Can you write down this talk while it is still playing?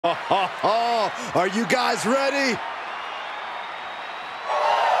Are you guys ready?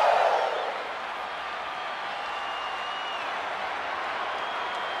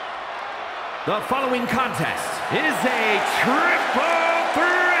 The following contest is a triple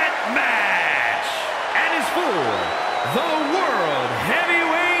threat match and is for the World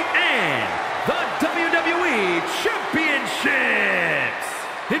Heavyweight and the WWE Championships.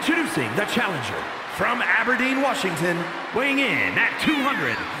 Introducing the challenger from Aberdeen, Washington, weighing in at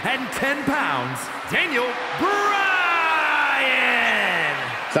 210 pounds, Daniel Bryan.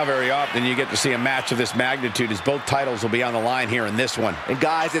 It's not very often you get to see a match of this magnitude, as both titles will be on the line here in this one. And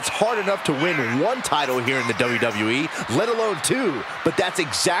guys, it's hard enough to win one title here in the WWE, let alone two. But that's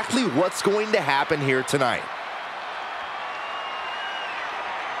exactly what's going to happen here tonight.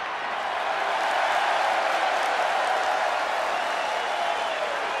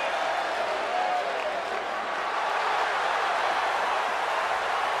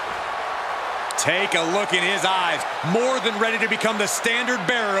 Take a look in his eyes, more than ready to become the standard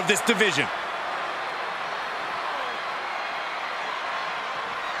bearer of this division.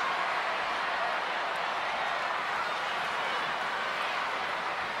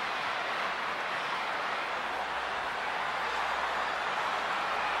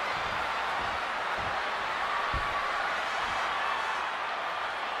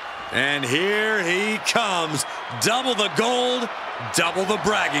 And here he comes. Double the gold, double the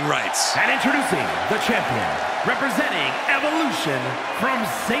bragging rights. And introducing the champion, representing Evolution from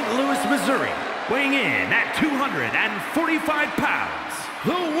St. Louis, Missouri, weighing in at 245 pounds,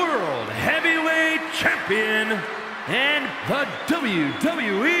 the World Heavyweight Champion and the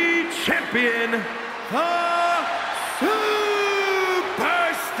WWE Champion, the Superstar.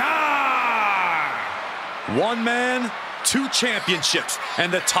 One man, two championships,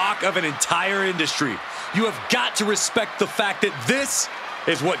 and the talk of an entire industry. You have got to respect the fact that this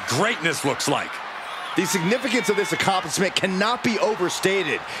is what greatness looks like. The significance of this accomplishment cannot be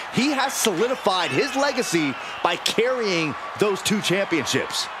overstated. He has solidified his legacy by carrying those two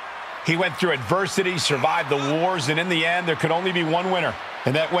championships. He went through adversity, survived the wars, and in the end, there could only be one winner.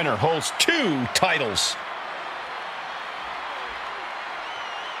 And that winner holds two titles.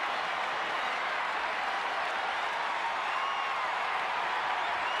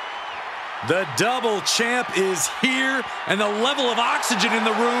 The double champ is here, and the level of oxygen in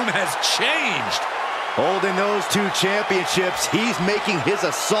the room has changed. Holding those two championships, he's making his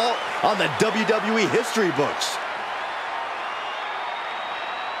assault on the WWE history books.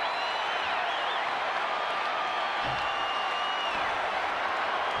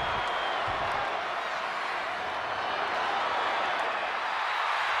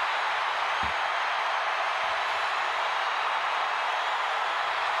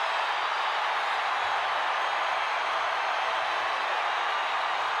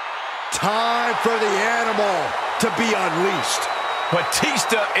 Time for the animal to be unleashed.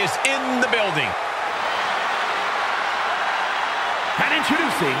 Batista is in the building. And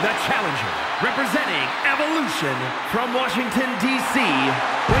introducing the challenger, representing Evolution from Washington, D.C.,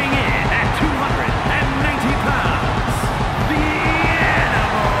 weighing in at 290 pounds, the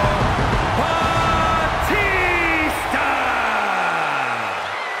Animal, Batista!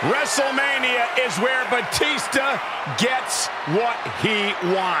 WrestleMania is where Batista gets what he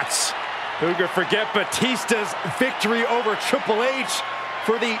wants. Who could forget Batista's victory over Triple H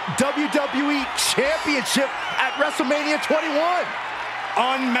for the WWE Championship at WrestleMania 21?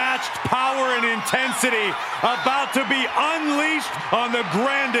 Unmatched power and intensity about to be unleashed on the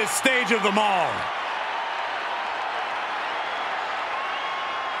grandest stage of them all.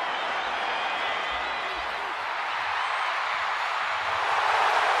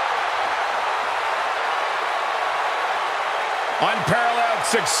 Unparalleled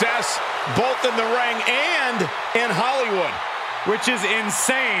success, both in the ring and in Hollywood. Which is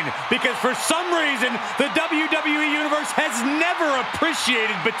insane, because for some reason, the WWE Universe has never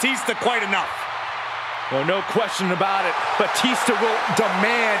appreciated Batista quite enough. Well, no question about it. Batista will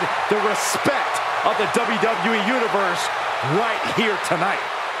demand the respect of the WWE Universe right here tonight.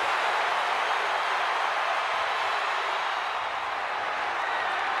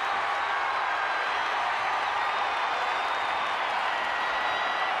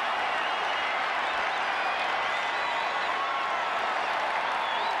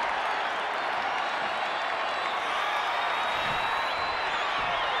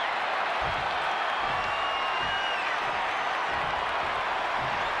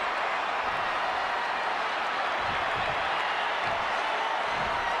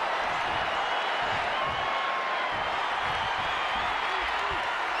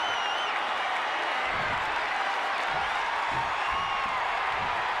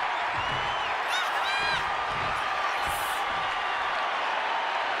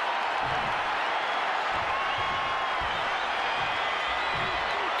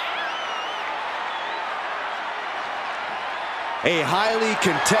 A highly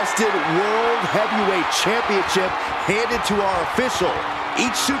contested World Heavyweight Championship handed to our official.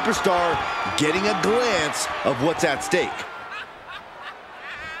 Each superstar getting a glance of what's at stake.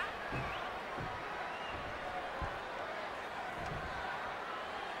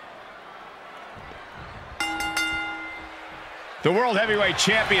 The World Heavyweight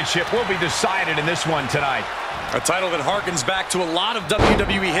Championship will be decided in this one tonight. A title that harkens back to a lot of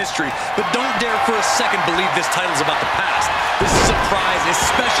WWE history, but don't dare for a second believe this title's about the past. This is a prize,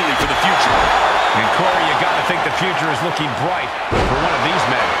 especially for the future. And Corey, you gotta think the future is looking bright for one of these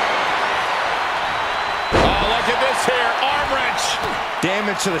men. Oh, look at this here, arm wrench.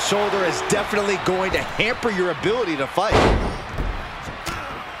 Damage to the shoulder is definitely going to hamper your ability to fight.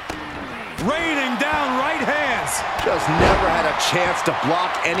 Raining down right hands. Just never had a chance to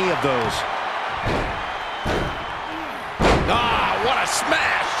block any of those. Ah, what a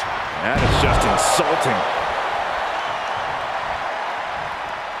smash! That is just insulting.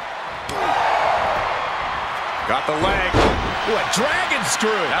 Got the leg. Ooh, a dragon screw.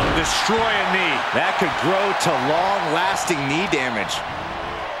 That'll destroy a knee. That could grow to long-lasting knee damage.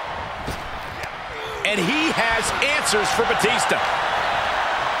 And he has answers for Batista.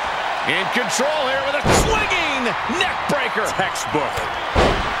 In control here with a swinging neck breaker. Textbook.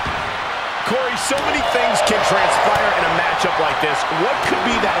 Corey, so many things can transpire in a matchup like this. What could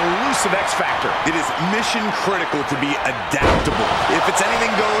be that elusive X factor? It is mission critical to be adaptable. If it's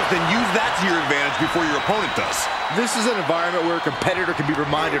anything goes, then use that to your advantage before your opponent does. This is an environment where a competitor can be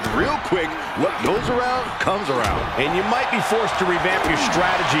reminded real quick what goes around comes around. And you might be forced to revamp your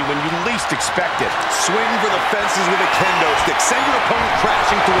strategy when you least expect it. Swing for the fences with a kendo stick. Send your opponent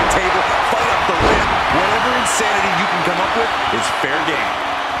crashing through a table. Fight up the rim. Whatever insanity you can come up with is fair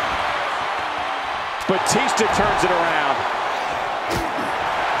game. Batista turns it around.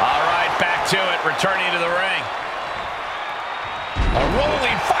 All right, back to it, returning to the ring. A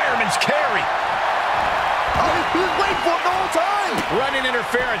rolling fireman's carry. Oh, he was waiting for it the whole time. Running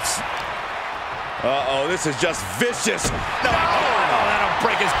interference. Uh-oh, this is just vicious. No, that'll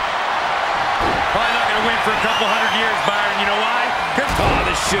break his... Probably not going to win for a couple hundred years, Byron. You know why? Oh,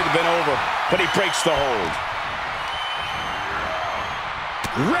 this should have been over, but he breaks the hold.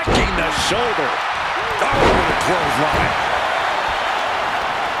 Wrecking the shoulder. Oh, the clothesline.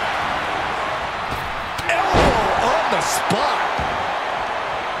 Elbow on the spot.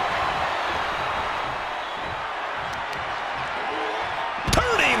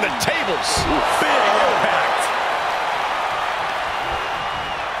 Turning the tables. Big impact.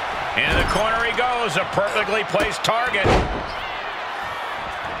 In the corner he goes, a perfectly placed target.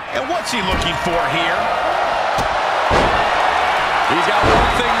 And what's he looking for here? He's got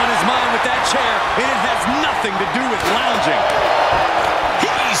one thing on his mind with that chair, and it has nothing to do with lounging.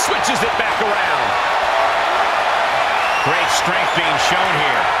 He switches it back around. Great strength being shown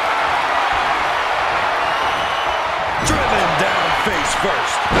here. Driven down face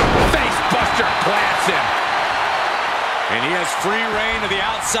first. Face buster plants him. And he has free reign to the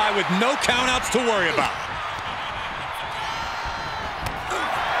outside with no countouts to worry about.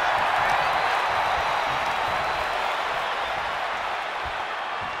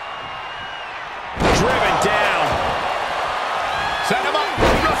 Driven down. Set him up.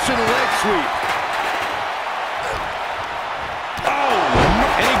 Russian leg sweep. Oh,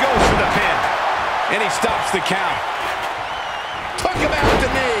 and he goes for the pin. And he stops the count. Took him out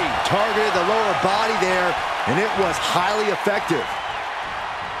the knee. Targeted the lower body there, and it was highly effective.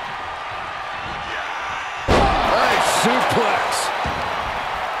 Nice suplex.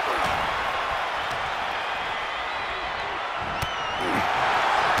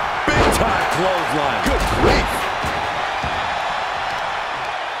 Big time clothesline. Good grief.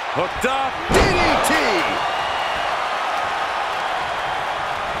 Hooked up. DDT.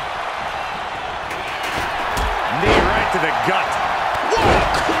 Knee right to the gut. What a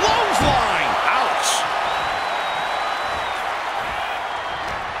clothesline. Ouch.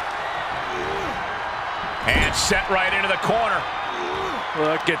 And set right into the corner.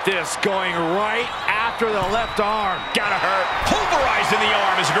 Look at this, going right after the left arm. Gotta hurt. Pulverizing the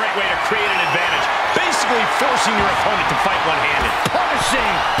arm is a great way to create an advantage. Basically forcing your opponent to fight one-handed.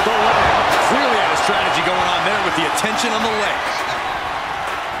 Punishing the leg. Clearly had a strategy going on there with the attention on the leg.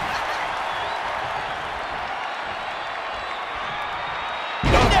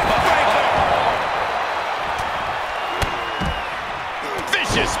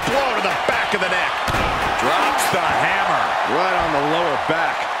 Vicious blow to the back of the neck. Drops the hammer. Right on the lower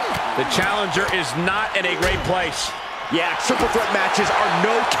back. The challenger is not in a great place. Yeah, triple threat matches are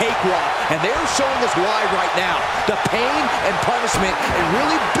no cakewalk, and they're showing us why right now. The pain and punishment, it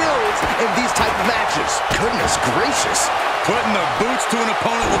really builds in these type of matches. Goodness gracious. Putting the boots to an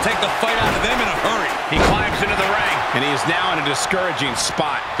opponent will take the fight out of them in a hurry. He climbs into the ring, and he is now in a discouraging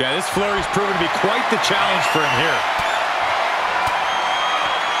spot. Yeah, this flurry's proven to be quite the challenge for him here.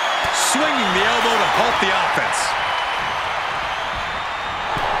 Swinging the elbow to help the offense.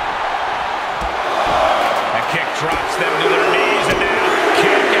 A kick drops them to their knees, and now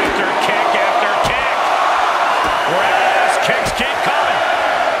kick after kick after kick. Whereas kicks keep coming.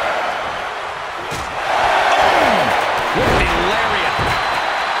 With the lariat.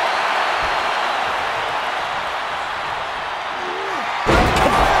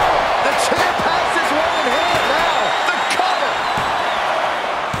 The champ has this one in hand now. The cover.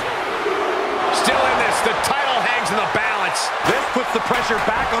 Still in this, the title hangs in the balance. This puts the pressure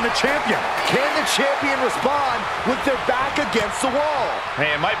back on the champion. Can the champion respond with their back against the wall?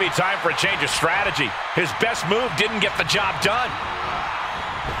 Hey, it might be time for a change of strategy. His best move didn't get the job done.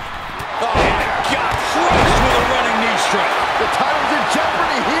 Oh, my God, crushed with a running knee strike. The title's in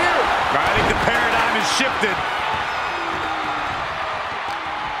jeopardy here. I think the paradigm has shifted.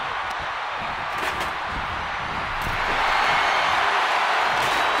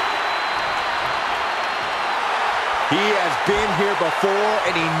 He has been here before,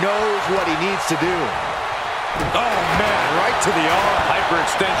 and he knows what he needs to do. Oh, man, right to the arm.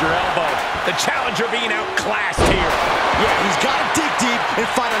 Hyperextend your elbow. The challenger being outclassed here. Yeah, he's got to dig deep and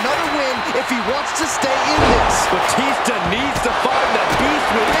find another win if he wants to stay in this. Batista needs to find the beast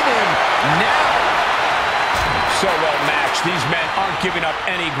within him now. So well matched. These men aren't giving up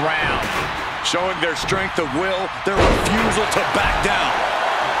any ground. Showing their strength of will, their refusal to back down.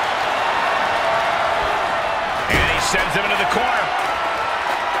 And he sends him into the corner.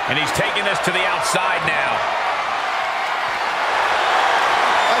 And he's taking this to the outside now.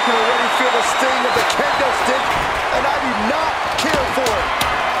 I can already feel the sting of the kendo stick, and I do not care for it.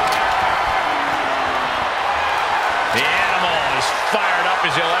 The animal is fired up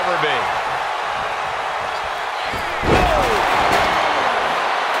as he'll ever be.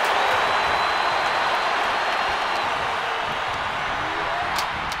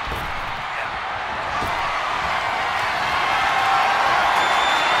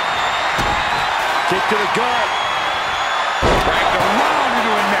 Kick to the gut. Dragged around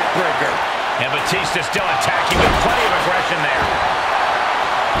into a neck breaker. And Batista still attacking with plenty of aggression there.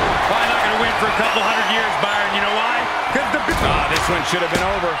 Probably not going to win for a couple hundred years, Byron. You know why? Because the... This one should have been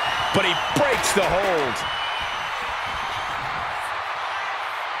over, but he breaks the hold.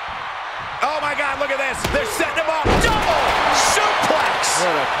 Oh, my God, look at this. They're setting him up. Double suplex.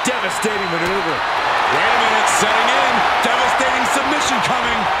 What a devastating maneuver. Wait a minute, setting in. Devastating submission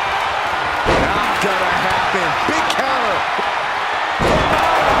coming. Not gonna happen. Big counter. From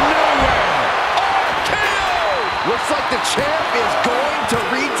out of nowhere. RKO. Looks like the champ is going to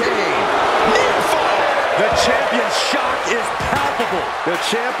retain. Near fall. The champion's shock is palpable. The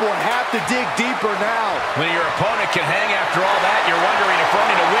champ will have to dig deeper now. When your opponent can hang after all that, you're wondering if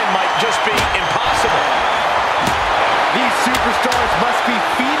earning a win might just be impossible. These superstars must be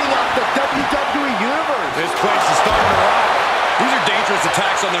feeding off the WWE Universe. This place is starting to rock. These are dangerous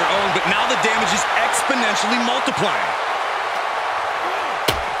attacks on their own, but now the damage is exponentially multiplying.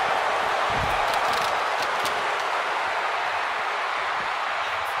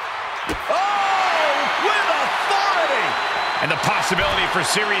 Oh, with authority! And the possibility for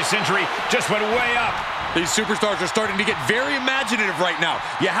serious injury just went way up. These superstars are starting to get very imaginative right now.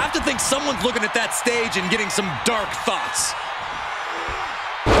 You have to think someone's looking at that stage and getting some dark thoughts.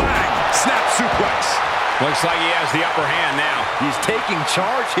 Bang! Snap suplex. Looks like he has the upper hand now. He's taking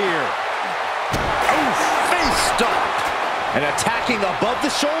charge here. Oh, face stop. And attacking above the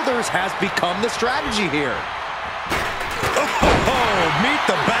shoulders has become the strategy here. Oh, meet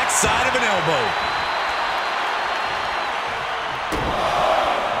the backside of an elbow.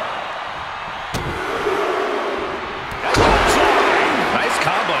 Nice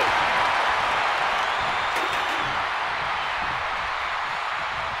combo.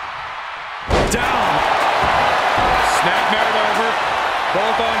 Down. Snap merit over.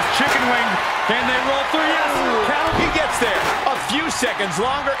 Both arms chicken wing. Can they roll through? Yes. Count. He gets there. A few seconds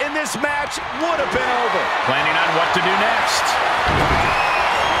longer in this match would have been over. Planning on what to do next.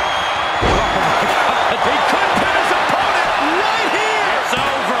 He could pin his opponent right here. It's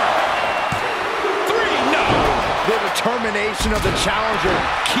over. 3, no. The determination of the challenger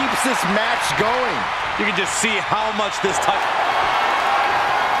keeps this match going. You can just see how much this type...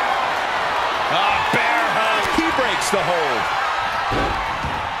 Bear hug. He breaks the hold.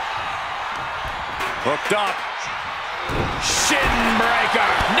 Hooked up. Shin breaker.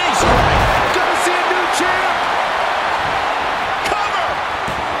 Knee strike. Gonna see a new champ. Cover.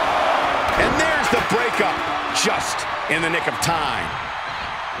 And there's the breakup. Just in the nick of time.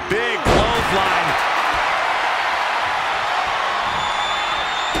 Big clothesline.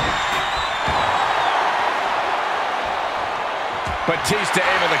 Batista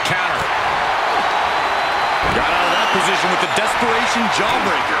able to counter. Got out of that position with the desperation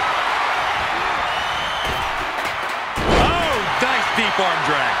jawbreaker. Oh, nice deep arm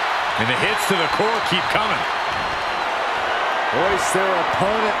drag. And the hits to the core keep coming. Hoist their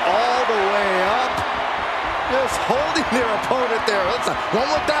opponent all the way up. Just holding their opponent there. That's a 1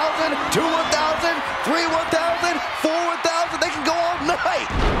 1,000, 2 1,000, 3 1,000, 4 1,000. They can go all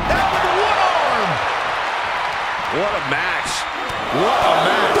night. Down with one arm. What a match. What a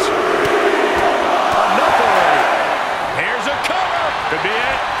match. Enough already. Here's a cover. Could be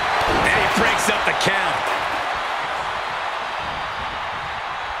it. And he breaks up the count.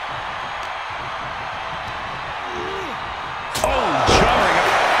 Oh, jumping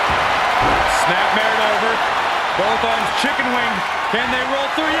up. Snapmared over. Both arms chicken winged. Can they roll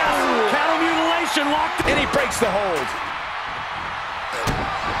through? Yes. Cattle mutilation locked. And he breaks the hold.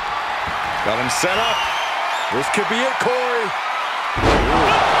 Got him set up. This could be it, Corey.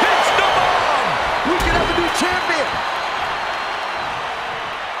 Hits the bomb. We can have a new champion.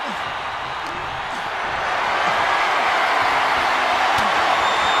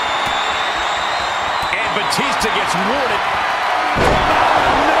 And Batista gets warded.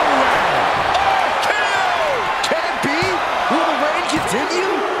 Nowhere. RKO. Can it be? Will the reign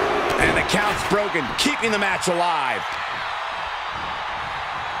continue? And the count's broken, keeping the match alive.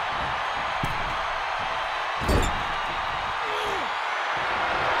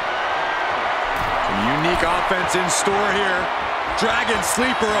 Unique offense in store here. Dragon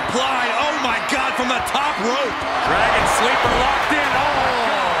Sleeper applied. Oh, my God, from the top rope. Dragon Sleeper locked in. Oh!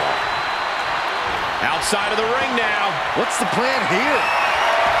 Outside of the ring now. What's the plan here?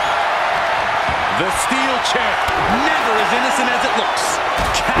 The steel chair, never as innocent as it looks.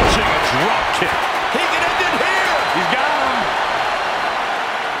 Catching a drop kick. He can end it here. He's got him.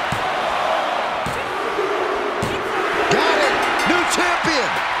 Got it. New champion.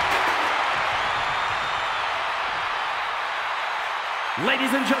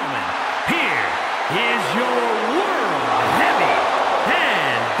 Ladies and gentlemen, here is your World Heavy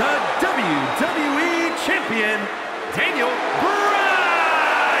and the WWE Champion, Daniel Bryan.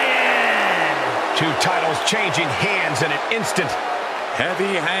 Two titles changing hands in an instant.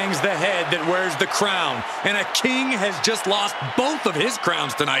 Heavy hangs the head that wears the crown, and a king has just lost both of his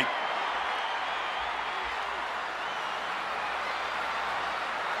crowns tonight.